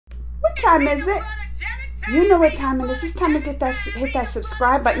time is it? You know what time it is. It's time to hit that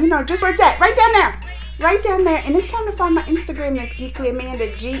subscribe button. You know, just where it's at. Right down there. Right down there. And it's time to find my Instagram. That's Geekly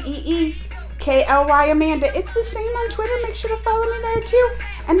Amanda. GeeKly Amanda. It's the same on Twitter. Make sure to follow me there too.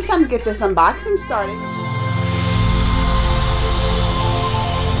 And it's time to get this unboxing started.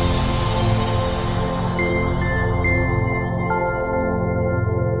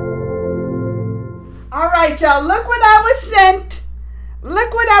 Alright, y'all. Look what I was sent.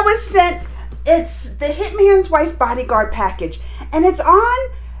 Look what I was sent. It's the Hitman's Wife BodyGuard package. And it's on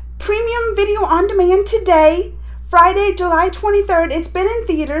premium video on demand today, Friday, July 23rd. It's been in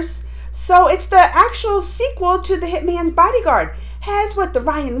theaters. So it's the actual sequel to the Hitman's BodyGuard. Has what, the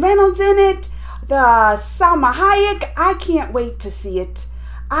Ryan Reynolds in it, the Salma Hayek. I can't wait to see it.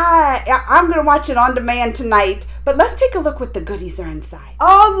 I'm going to watch it on demand tonight. But let's take a look what the goodies are inside.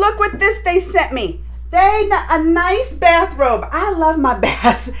 Oh, look what this they sent me. A nice bathrobe. I love my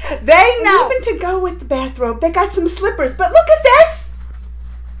baths. They know. Even to go with the bathrobe, they got some slippers. But look at this.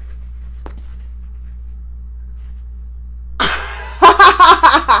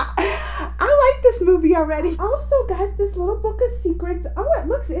 I like this movie already. Also got this little book of secrets. Oh, it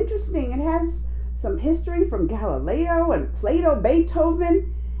looks interesting. It has some history from Galileo and Plato,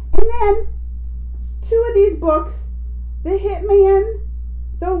 Beethoven. And then two of these books, The Hitman,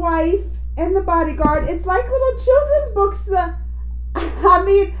 The Wife, and The Bodyguard. It's like little children's books. I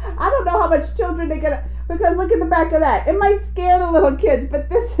mean, I don't know how much children they get, because look at the back of that. It might scare the little kids, but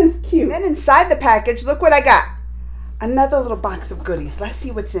this is cute. Then inside the package, look what I got. Another little box of goodies. Let's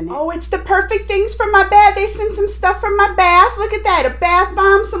see what's in it. Oh, it's the perfect things for my bath. They sent some stuff for my bath. Look at that. A bath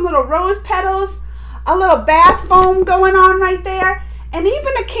bomb, some little rose petals, a little bath foam going on right there, and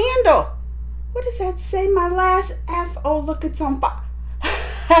even a candle. What does that say? My last F. Oh, look, it's on fire.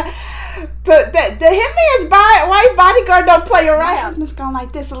 But the Hitman's Wife BodyGuard don't play around. It's going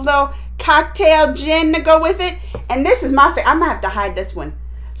like this. A little cocktail gin to go with it. And this is my favorite. I'm going to have to hide this one.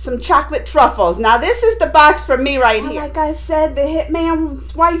 Some chocolate truffles. Now, this is the box for me right here. Like I said, the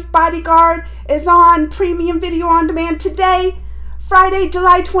Hitman's Wife BodyGuard is on premium video on demand today, Friday,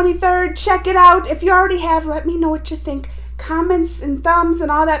 July 23rd. Check it out. If you already have, let me know what you think. Comments and thumbs and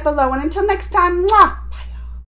all that below. And until next time, mwah!